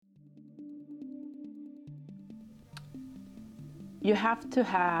you have to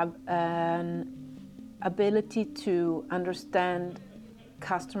have an ability to understand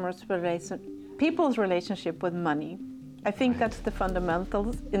people's relationship with money. I think that's the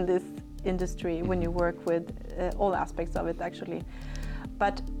fundamentals in this industry when you work with all aspects of it, actually.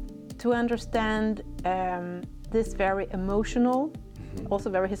 But to understand this very emotional,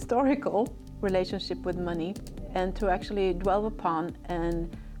 also very historical relationship with money, and to actually dwell upon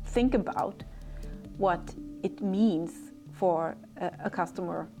and think about what it means for a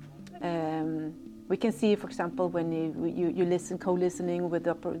customer. We can see, for example, when you listen, co-listening with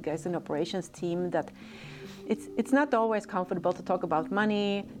the guys in the operations team, that it's not always comfortable to talk about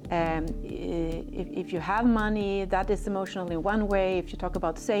money. If you have money, that is emotional in one way. If you talk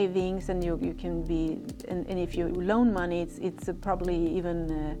about savings, and you can be, and if you loan money, it's probably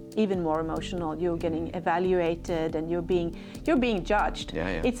even more emotional. You're getting evaluated, and you're being judged.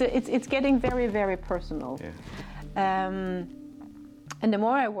 Yeah. It's getting very, very personal. Yeah. And the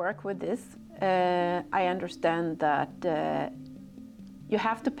more I work with this, I understand that you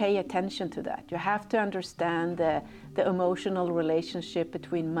have to pay attention to that. You have to understand the emotional relationship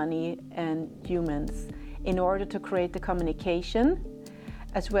between money and humans in order to create the communication,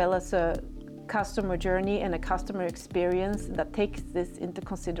 as well as a customer journey and a customer experience that takes this into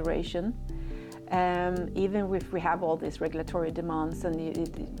consideration. Even if we have all these regulatory demands and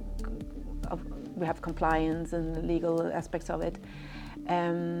we have compliance and legal aspects of it,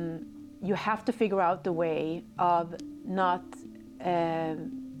 you have to figure out the way of not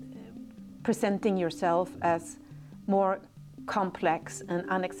presenting yourself as more complex and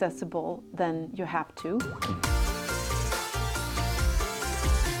inaccessible than you have to.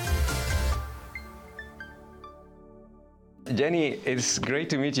 Jenny, it's great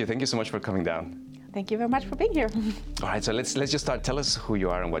to meet you. Thank you so much for coming down. Thank you very much for being here. All right, so let's just start. Tell us who you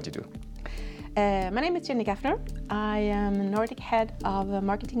are and what you do. My name is Jenny Gaffner. I am Nordic Head of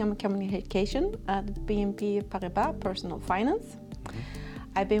Marketing and Communication at BNP Paribas Personal Finance.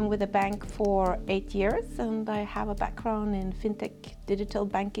 I've been with the bank for 8 years, and I have a background in fintech, digital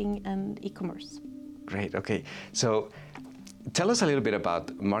banking, and e-commerce. Great, okay. So tell us a little bit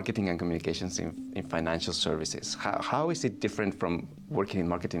about marketing and communications in financial services. How is it different from working in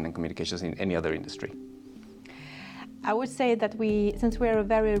marketing and communications in any other industry? I would say that since we're a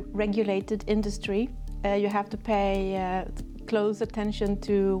very regulated industry, you have to pay close attention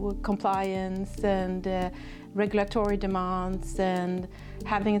to compliance and regulatory demands, and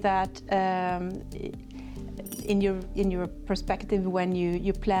having that in your perspective when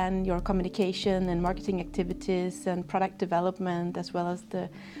you plan your communication and marketing activities and product development, as well as the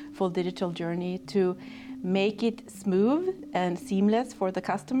full digital journey, to make it smooth and seamless for the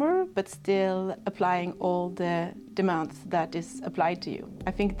customer, but still applying all the demands that is applied to you.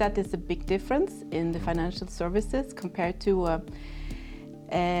 I think that is a big difference in the financial services compared to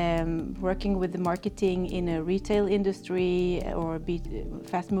working with the marketing in a retail industry or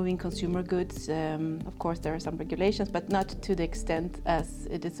fast-moving consumer goods. Of course, there are some regulations, but not to the extent as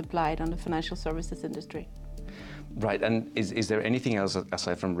it is applied on the financial services industry. Right, and is there anything else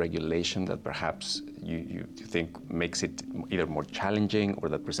aside from regulation that perhaps you think makes it either more challenging or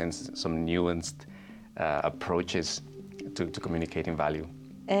that presents some nuanced approaches to communicating value?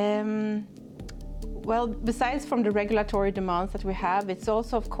 Well, besides from the regulatory demands that we have, it's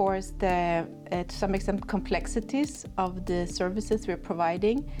also, of course, to some extent, complexities of the services we're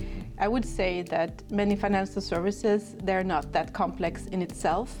providing. I would say that many financial services, they're not that complex in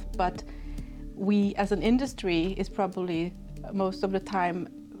itself, but we as an industry is probably most of the time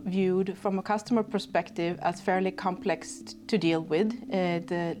viewed from a customer perspective as fairly complex to deal with.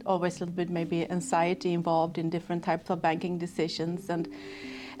 Always a little bit maybe anxiety involved in different types of banking decisions, and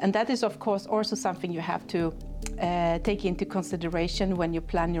that is of course also something you have to take into consideration when you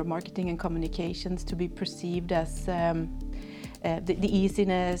plan your marketing and communications, to be perceived as the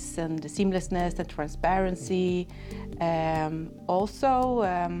easiness and the seamlessness and transparency. Also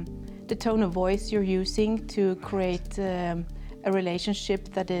the tone of voice you're using to create a relationship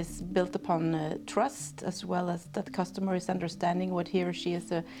that is built upon trust, as well as that the customer is understanding what he or she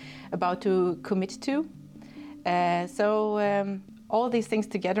is about to commit to. So all these things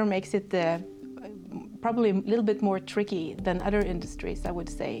together makes it probably a little bit more tricky than other industries, I would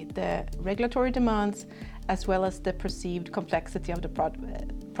say. The regulatory demands, as well as the perceived complexity of the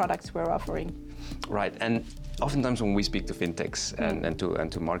products we're offering. Right, and oftentimes when we speak to fintechs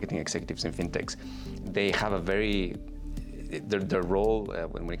and to marketing executives in fintechs, they have a very, their role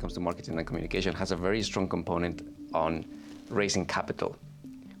when it comes to marketing and communication has a very strong component on raising capital,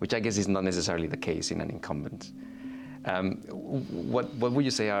 which I guess is not necessarily the case in an incumbent. What would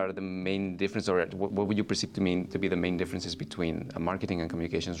you say are the main differences, or what would you perceive to be the main differences between a marketing and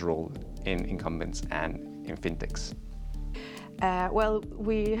communications role in incumbents and in fintechs? Well,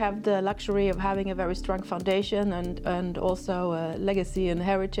 we have the luxury of having a very strong foundation and also a legacy and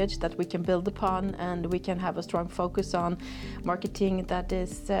heritage that we can build upon, and we can have a strong focus on marketing that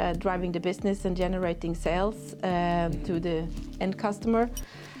is driving the business and generating sales to the end customer.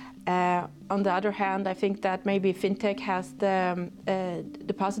 On the other hand, I think that maybe fintech has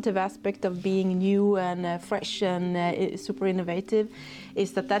the positive aspect of being new and fresh and super innovative,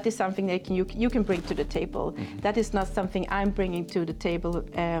 is that is something that you can bring to the table. Mm-hmm. That is not something I'm bringing to the table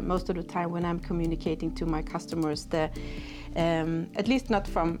most of the time when I'm communicating to my customers. At least not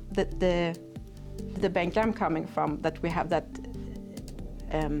from the bank I'm coming from, that we have that.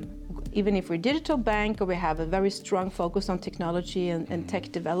 Even if we're a digital bank or we have a very strong focus on technology and tech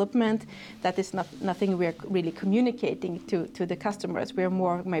development, that is nothing we're really communicating to the customers. We're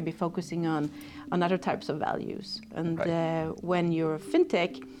more maybe focusing on other types of values. And when you're a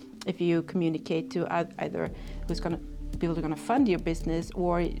fintech, if you communicate to either people who are going to fund your business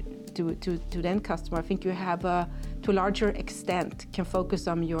or to the end customer, I think you have to a larger extent can focus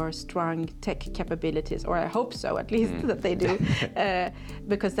on your strong tech capabilities, or I hope so at least that they do,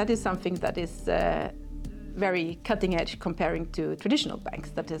 because that is something that is very cutting edge comparing to traditional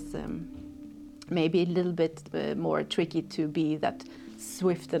banks. That is maybe a little bit more tricky to be that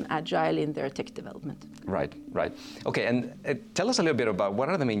swift and agile in their tech development. Right. Okay, and tell us a little bit about what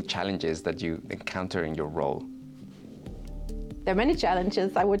are the main challenges that you encounter in your role? There are many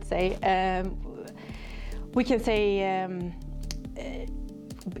challenges, I would say. We can say,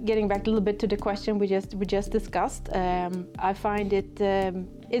 getting back a little bit to the question we just discussed, I find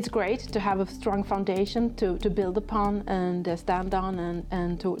it's great to have a strong foundation to build upon and stand on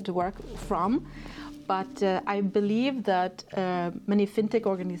and to work from. But I believe that many fintech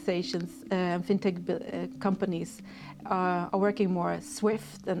organizations, fintech companies are working more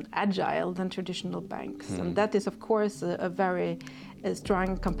swift and agile than traditional banks. And that is, of course, a very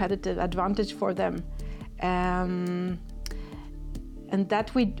strong competitive advantage for them. And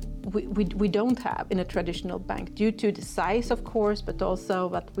that we don't have in a traditional bank due to the size, of course, but also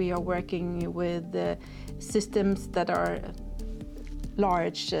that we are working with systems that are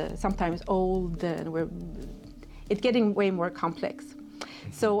large, sometimes old, and it's getting way more complex.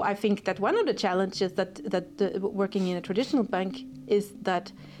 So I think that one of the challenges that working in a traditional bank is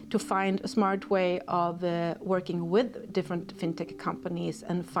that to find a smart way of working with different fintech companies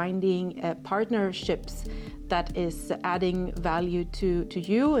and finding partnerships that is adding value to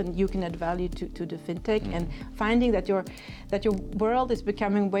you, and you can add value to the fintech, and finding that your world is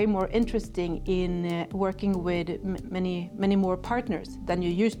becoming way more interesting in working with many more partners than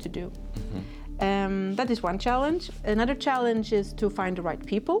you used to do. That is one challenge. Another challenge is to find the right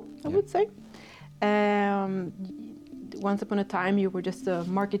people, I would say. Once upon a time, you were just a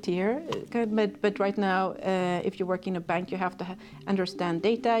marketeer, but right now, if you work in a bank, you have to understand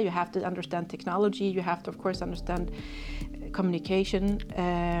data, you have to understand technology, you have to, of course, understand communication,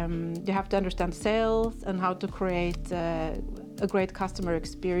 you have to understand sales and how to create a great customer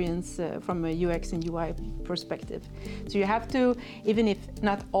experience from a UX and UI perspective. So you have to, even if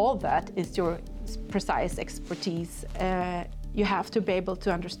not all that is your precise expertise, you have to be able to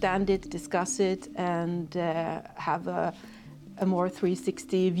understand it, discuss it, and have a more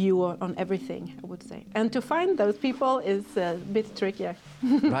 360 view on everything, I would say. And to find those people is a bit trickier.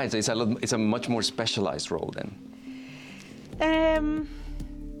 Right, so it's a much more specialized role then.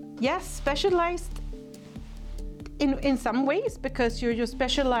 Yes, specialized in some ways, because you're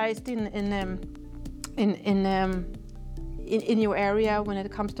specialized in your area when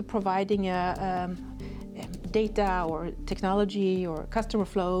it comes to providing data or technology or customer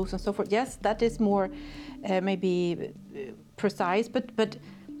flows and so forth. Yes, that is more maybe precise, but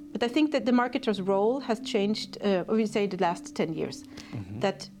I think that the marketer's role has changed, we say the last 10 years.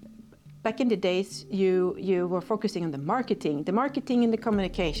 That back in the days, you were focusing on the marketing and the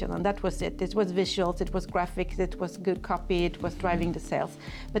communication, and that was it. It was visuals, it was graphics, it was good copy, it was driving the sales.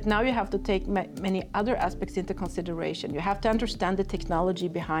 But now you have to take many other aspects into consideration. You have to understand the technology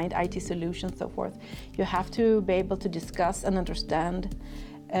behind IT solutions, so forth. You have to be able to discuss and understand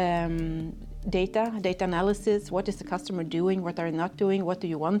data analysis. What is the customer doing? What are they not doing? What do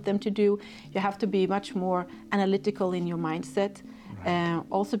you want them to do? You have to be much more analytical in your mindset.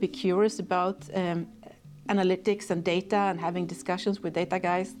 Also be curious about analytics and data and having discussions with data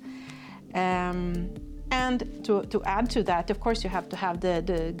guys. And to add to that, of course, you have to have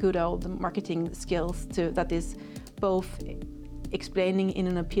the good old marketing skills that is both explaining in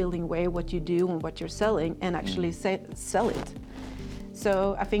an appealing way what you do and what you're selling, and actually sell it.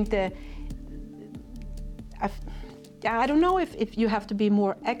 So I think I don't know if you have to be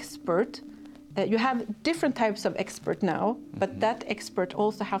more expert. You have different types of expert now, but that expert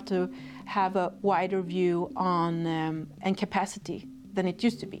also have to have a wider view on and capacity than it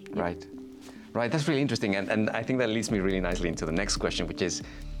used to be. Right. That's really interesting, and I think that leads me really nicely into the next question, which is,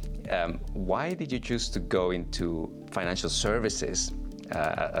 why did you choose to go into financial services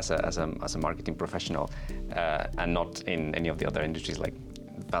as a marketing professional, and not in any of the other industries like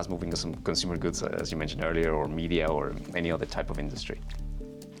fast-moving consumer goods, as you mentioned earlier, or media, or any other type of industry?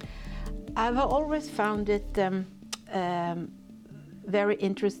 I've always found it very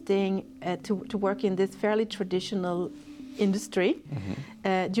interesting to work in this fairly traditional industry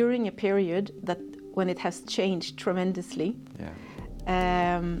during a period that when it has changed tremendously.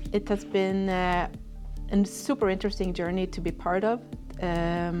 It has been a super interesting journey to be part of,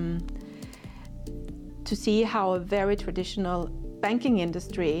 to see how a very traditional banking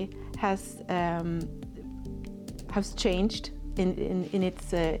industry has changed in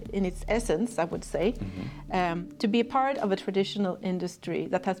its essence, I would say. To be a part of a traditional industry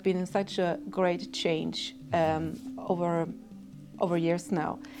that has been in such a great change over years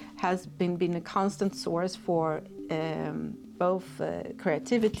now has been a constant source for both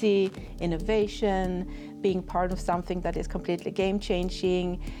creativity, innovation, being part of something that is completely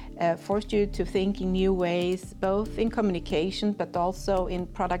game-changing, forced you to think in new ways, both in communication but also in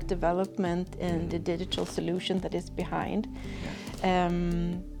product development and the digital solution that is behind.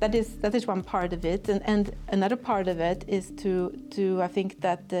 That is one part of it, and another part of it is to I think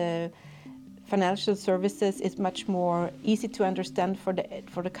that the financial services is much more easy to understand for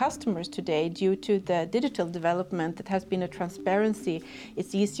the customers today due to the digital development that has been a transparency.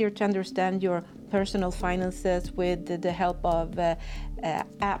 It's easier to understand your personal finances with the help of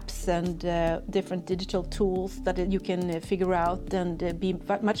apps and different digital tools that you can figure out and be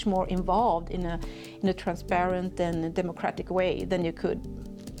much more involved in a transparent and democratic way than you could,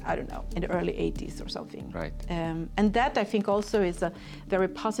 I don't know, in the early 80s or something. Right. And that, I think, also is a very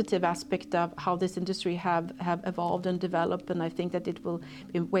positive aspect of how this industry have evolved and developed, and I think that it will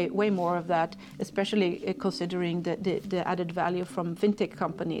be way more of that, especially considering the added value from fintech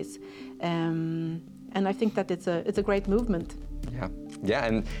companies. And I think that it's a great movement. Yeah,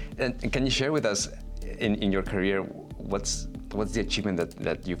 and can you share with us, in your career, what's the achievement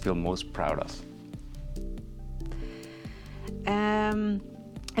that you feel most proud of?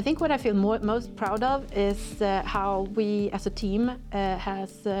 I think what I feel most proud of is how we as a team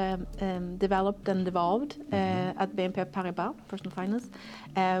has developed and evolved at BNP Paribas Personal Finance.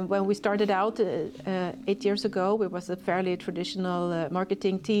 When we started out 8 years ago, we was a fairly traditional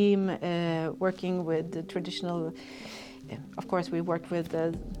marketing team working with the traditional. Of course, we worked with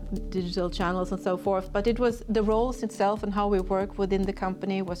digital channels and so forth, but it was the roles itself and how we work within the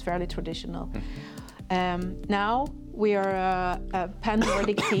company was fairly traditional. Now we are a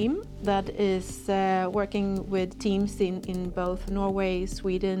pan-Nordic team that is working with teams in both Norway,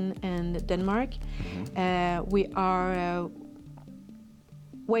 Sweden, and Denmark. We are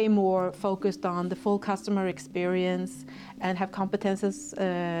way more focused on the full customer experience and have competences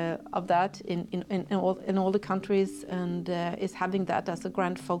of that in all the countries, and is having that as a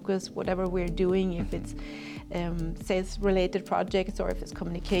grand focus, whatever we're doing, if it's sales-related projects or if it's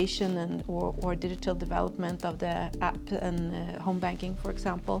communication or digital development of the app and home banking, for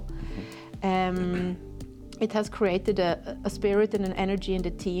example. It has created a spirit and an energy in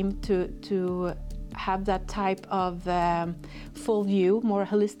the team to have that type of full view, more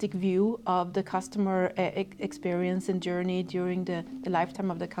holistic view of the customer experience and journey during the lifetime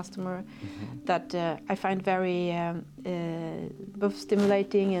of the customer, that I find very both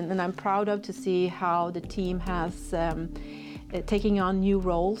stimulating and I'm proud of, to see how the team has taking on new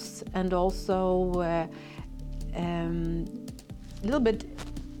roles, and also a little bit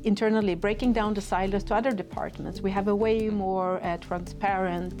internally breaking down the silos to other departments. We have a way more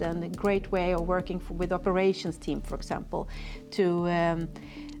transparent and a great way of working with operations team, for example, to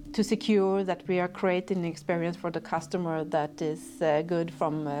secure that we are creating an experience for the customer that is good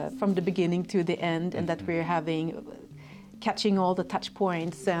from the beginning to the end, and that we're catching all the touch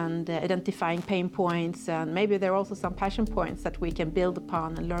points and identifying pain points, and maybe there are also some passion points that we can build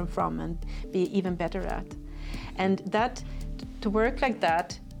upon and learn from and be even better at. And that, to work like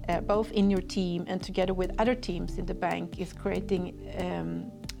that, both in your team and together with other teams in the bank, is creating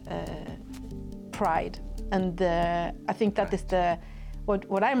pride. And I think that is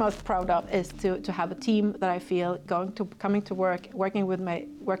what I'm most proud of, is to have a team that I feel coming to work, working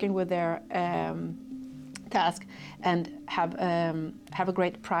with their task and have a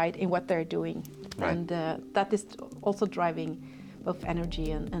great pride in what they're doing. Right. And that is also driving both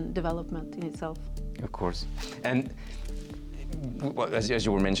energy and development in itself. Of course. And well, as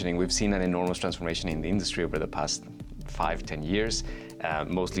you were mentioning, we've seen an enormous transformation in the industry over the past 5-10 years,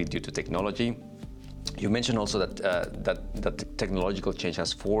 mostly due to technology. You mentioned also that technological change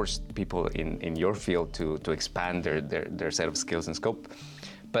has forced people in your field to expand their set of skills and scope.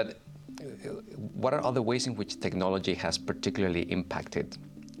 But what are other ways in which technology has particularly impacted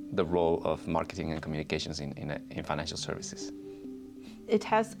the role of marketing and communications in financial services? It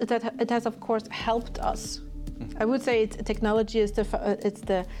has of course helped us. I would say technology is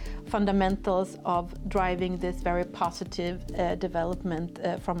the fundamentals of driving this very positive development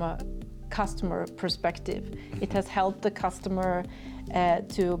from a customer perspective. It has helped the customer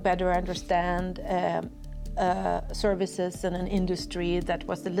to better understand services in an industry that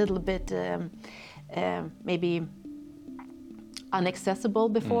was a little bit maybe inaccessible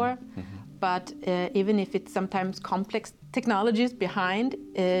before. Mm-hmm. But even if it's sometimes complex technologies behind,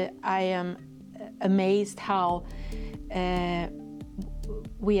 I am amazed how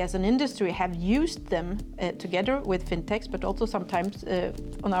we as an industry have used them together with fintechs, but also sometimes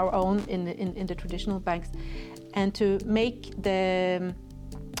on our own in the traditional banks, and to make the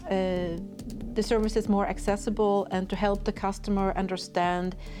services more accessible and to help the customer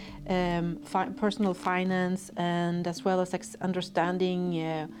understand personal finance, and as well as understanding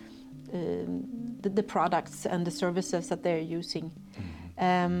the products and the services that they're using.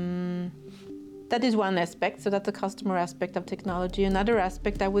 That is one aspect, so that's the customer aspect of technology. Another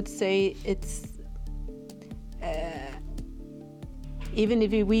aspect, I would say, it's even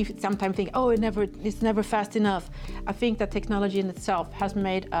if we sometimes think, it's never fast enough. I think that technology in itself has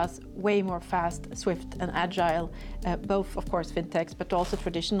made us way more fast, swift, and agile, both, of course, fintechs, but also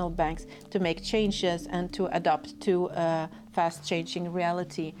traditional banks, to make changes and to adapt to a fast-changing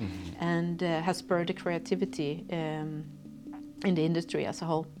reality, and has spurred the creativity in the industry as a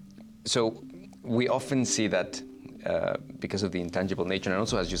whole. So we often see that because of the intangible nature, and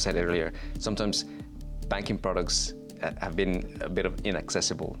also, as you said earlier, sometimes banking products have been a bit of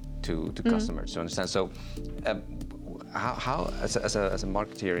inaccessible to customers to understand. So how as a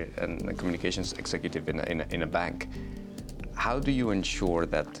marketer and a communications executive in a bank, how do you ensure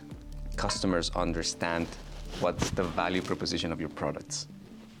that customers understand what's the value proposition of your products?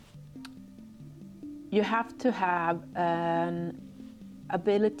 You have to have an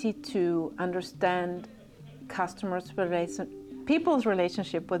ability to understand people's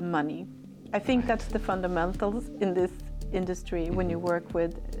relationship with money. I think that's the fundamentals in this industry when you work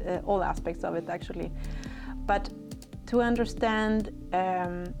with all aspects of it, actually. But to understand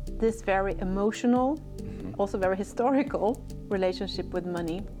this very emotional, also very historical relationship with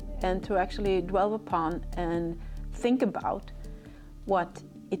money, and to actually dwell upon and think about what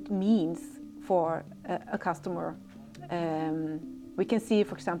it means for a customer. We can see,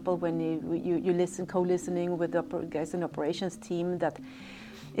 for example, when you co-listening with the guys in the operations team, that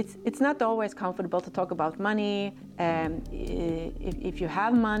it's not always comfortable to talk about money. If you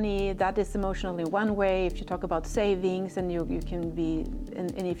have money, that is emotionally one way. If you talk about savings, and you can be,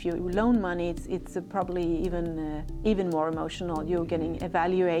 and if you loan money, it's probably even more emotional. You're getting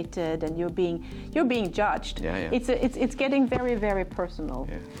evaluated, and you're being judged. Yeah. It's getting very, very personal.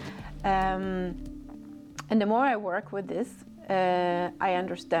 Yeah. And the more I work with this, I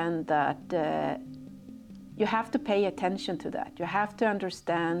understand that you have to pay attention to that. You have to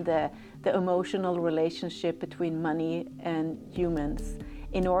understand the emotional relationship between money and humans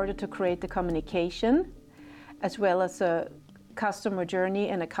in order to create the communication, as well as a customer journey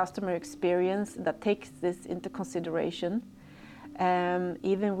and a customer experience that takes this into consideration.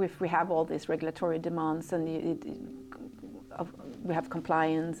 Even if we have all these regulatory demands and we have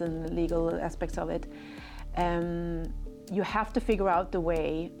compliance and legal aspects of it, you have to figure out the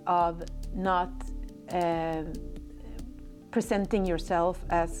way of not presenting yourself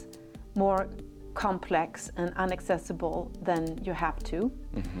as more complex and inaccessible than you have to.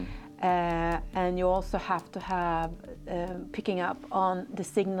 And you also have to have picking up on the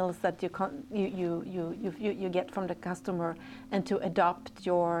signals that you get from the customer, and to adopt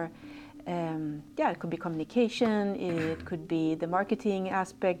your it could be communication, it could be the marketing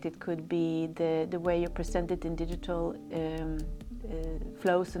aspect, it could be the way you present it in digital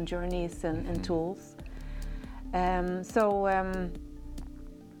flows and journeys and tools.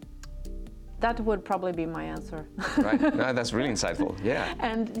 That would probably be my answer. Right. No, that's really insightful. Yeah.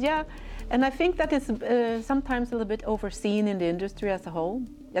 And I think that is sometimes a little bit overseen in the industry as a whole.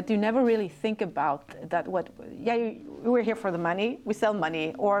 That you never really think about that. we're here for the money, we sell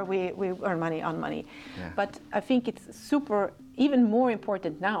money, or we earn money on money. Yeah. But I think it's even more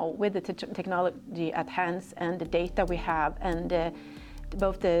important now with the technology at hand and the data we have, and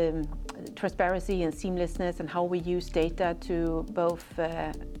both the transparency and seamlessness, and how we use data to both,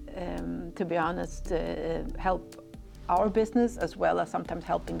 to be honest, help our business as well as sometimes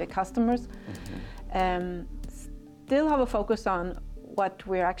helping the customers. Still have a focus on what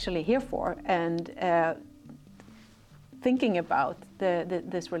we're actually here for, and thinking about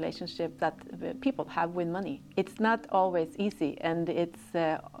this relationship that people have with money. It's not always easy, and it's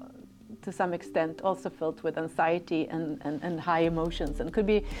to some extent also filled with anxiety and high emotions, and could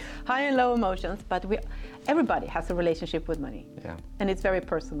be high and low emotions, but everybody has a relationship with money. Yeah. And it's very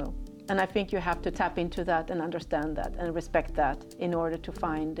personal. And I think you have to tap into that and understand that and respect that in order to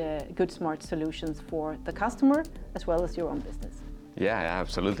find good, smart solutions for the customer as well as your own business. Yeah,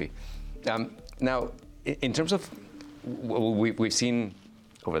 absolutely. Now, in terms of, we've seen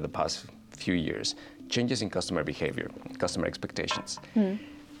over the past few years changes in customer behavior, customer expectations.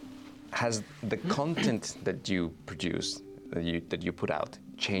 Has the content that you produce, that you put out,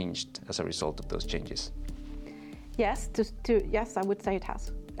 changed as a result of those changes? Yes, yes, I would say it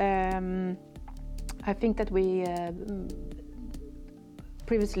has. I think that we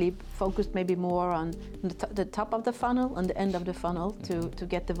previously focused maybe more on the top of the funnel and the end of the funnel to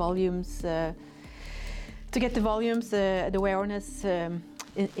get the volumes, the awareness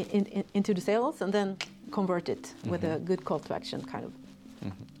into the sales, and then convert it with a good call to action kind of.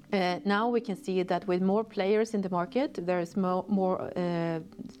 Now we can see that with more players in the market, there is more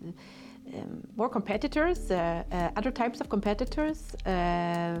competitors, other types of competitors,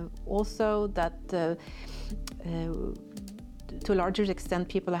 also that to a larger extent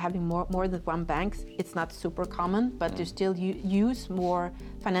people are having more than one bank. It's not super common, but you still use more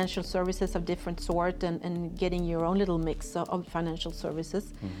financial services of different sort, and getting your own little mix of financial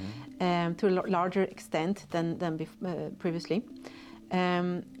services to a larger extent than previously.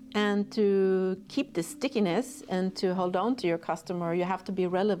 And to keep the stickiness and to hold on to your customer, you have to be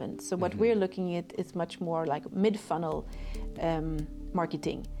relevant. So what we're looking at is much more like mid-funnel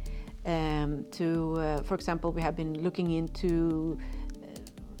marketing. For example, we have been looking into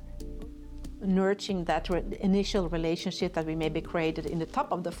nurturing that initial relationship that we maybe created in the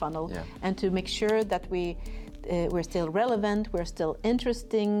top of the funnel, and to make sure that we're still relevant, we're still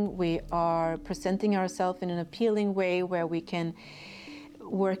interesting, we are presenting ourselves in an appealing way where we can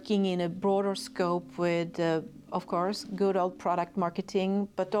working in a broader scope with, of course, good old product marketing,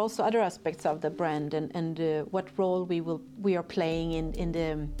 but also other aspects of the brand and what role we are playing in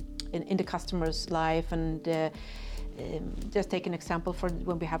the customer's life. And just take an example for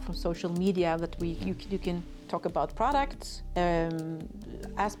when we have from social media that you can talk about products,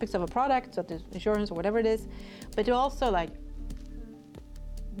 aspects of a product, such as insurance or whatever it is, but also like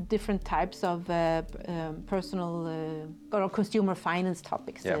different types of personal or consumer finance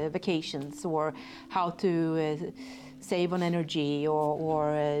topics, vacations, or how to save on energy,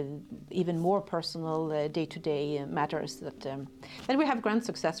 or even more personal day-to-day matters that we have grand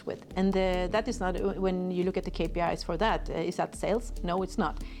success with. And that is not, when you look at the KPIs for that, is that sales? No, it's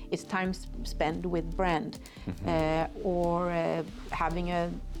not. It's time spent with brand, or having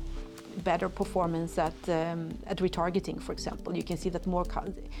a better performance at retargeting, for example. You can see that more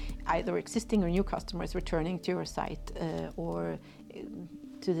either existing or new customers returning to your site or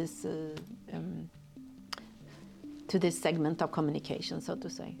to this segment of communication, so to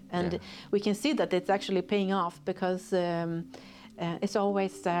say. And we can see that it's actually paying off, because it's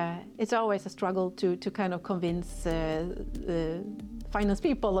always a struggle to kind of convince finance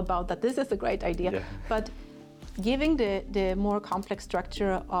people about that this is a great idea. But giving the more complex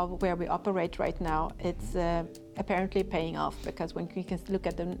structure of where we operate right now, it's apparently paying off, because when we can look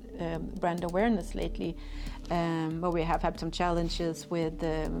at the brand awareness lately, where we have had some challenges with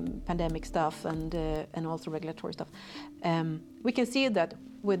pandemic stuff and also regulatory stuff, we can see that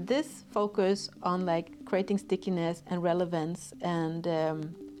with this focus on like creating stickiness and relevance and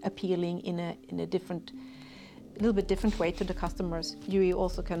appealing in a little bit different way to the customers, you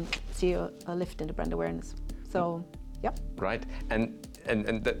also can see a lift in the brand awareness. So, yeah. Right, and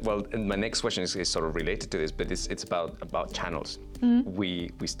my next question is sort of related to this, but it's about channels.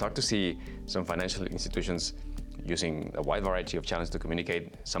 We start to see some financial institutions using a wide variety of channels to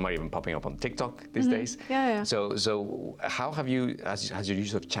communicate. Some are even popping up on TikTok these days. So how has your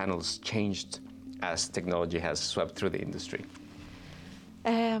use of channels changed as technology has swept through the industry?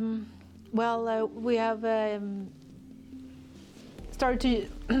 We have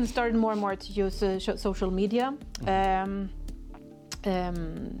started more and more to use social media.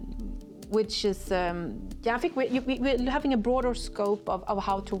 which is, I think we're having a broader scope of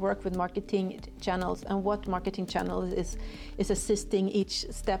how to work with marketing channels and what marketing channel is assisting each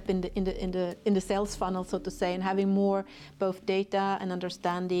step in the sales funnel, so to say, and having more both data and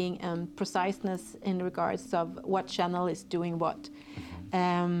understanding and preciseness in regards of what channel is doing what.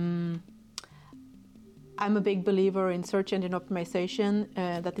 I'm a big believer in search engine optimization.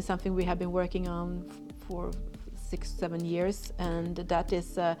 That is something we have been working on for 6-7 years, and that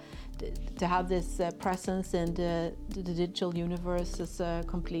is to have this presence in the digital universe as a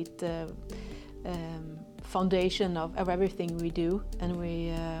complete foundation of everything we do, and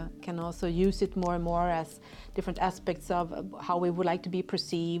we can also use it more and more as different aspects of how we would like to be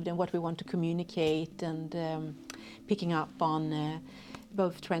perceived and what we want to communicate, and picking up on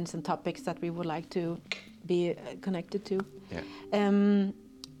both trends and topics that we would like to be connected to. Yeah.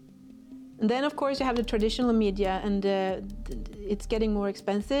 And then, of course, you have the traditional media, and it's getting more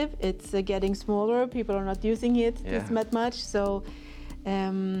expensive. It's getting smaller. People are not using it that much. So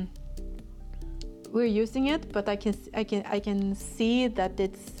we're using it, but I can see that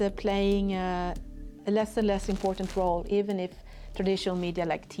it's playing a less and less important role, even if traditional media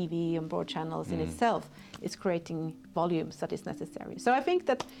like TV and broad channels in itself is creating volumes that is necessary. So I think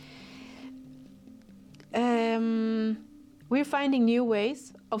that we're finding new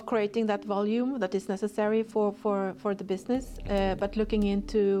ways of creating that volume that is necessary for the business, but looking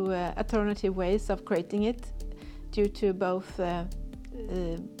into alternative ways of creating it due to both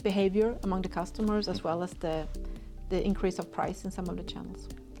behavior among the customers as well as the increase of price in some of the channels.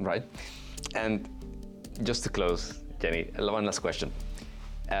 Right. And just to close, Jenny, one last question.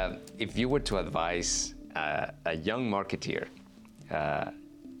 If you were to advise a young marketeer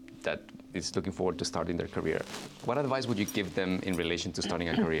that is looking forward to starting their career, what advice would you give them in relation to starting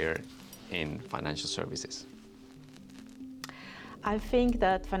a career in financial services? I think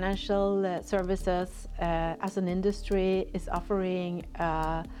that financial services as an industry is offering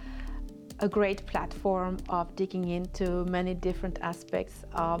a great platform of digging into many different aspects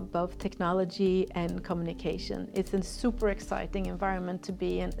of both technology and communication. It's a super exciting environment to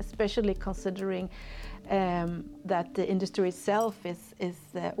be in, especially considering that the industry itself is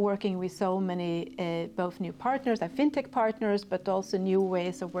working with so many both new partners, like fintech partners, but also new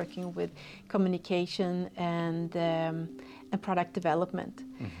ways of working with communication and product development.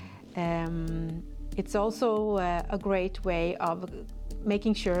 It's also a great way of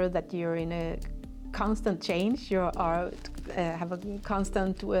making sure that you're in a constant change, you have a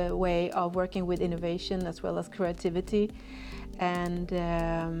constant way of working with innovation as well as creativity. And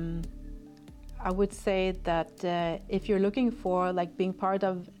I would say that if you're looking for like being part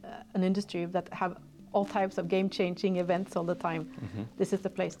of an industry that have all types of game-changing events all the time, this is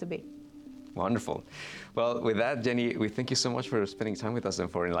the place to be. Wonderful. Well, with that, Jenny, we thank you so much for spending time with us and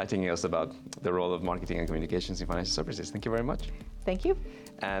for enlightening us about the role of marketing and communications in financial services. Thank you very much. Thank you.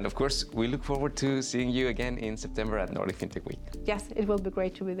 And of course, we look forward to seeing you again in September at Nordic Fintech Week. Yes, it will be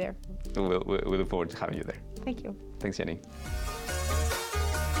great to be there. We look forward to having you there. Thank you. Thanks, Jenny.